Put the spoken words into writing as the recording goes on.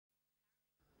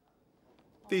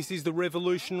This is the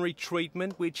revolutionary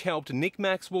treatment which helped Nick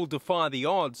Maxwell defy the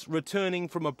odds, returning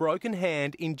from a broken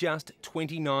hand in just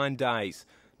 29 days.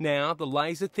 Now, the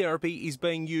laser therapy is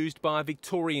being used by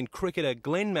Victorian cricketer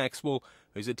Glenn Maxwell,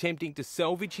 who's attempting to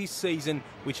salvage his season,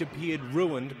 which appeared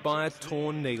ruined by a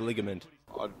torn knee ligament.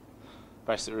 I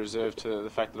basically reserved to the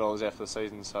fact that I was out for the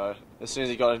season, so as soon as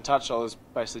he got in touch, I was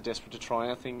basically desperate to try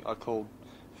anything. I called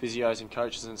physios and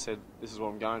coaches and said, this is what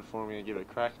I'm going for, I'm going to give it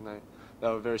a crack, and they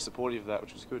were very supportive of that,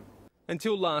 which was good.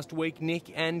 Until last week,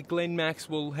 Nick and Glenn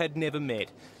Maxwell had never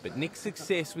met, but Nick's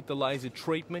success with the laser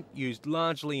treatment, used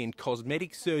largely in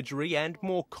cosmetic surgery and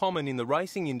more common in the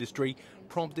racing industry,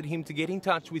 prompted him to get in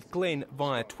touch with Glenn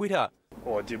via Twitter.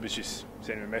 All I did was just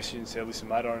send him a message and say, listen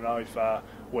mate, I don't know if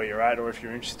where you're at or if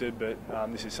you're interested, but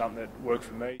this is something that worked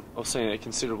for me. I've seen a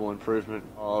considerable improvement.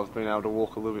 I've been able to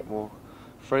walk a little bit more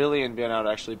freely and being able to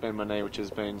actually bend my knee, which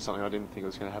has been something I didn't think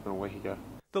was going to happen a week ago.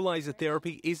 The laser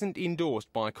therapy isn't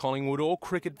endorsed by Collingwood or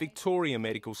Cricket Victoria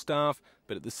medical staff,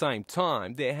 but at the same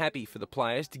time, they're happy for the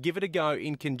players to give it a go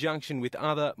in conjunction with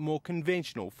other, more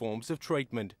conventional forms of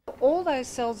treatment. All those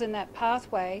cells in that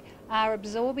pathway are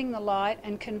absorbing the light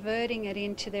and converting it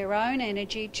into their own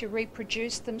energy to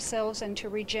reproduce themselves and to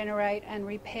regenerate and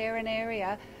repair an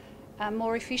area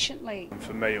more efficiently.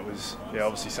 For me, it was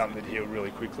obviously something that healed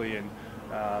really quickly, and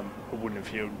it wouldn't have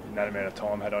healed in that amount of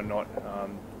time had I not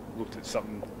looked at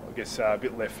something, I guess, a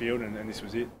bit left field, and this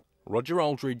was it. Roger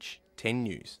Aldridge, 10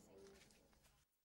 News.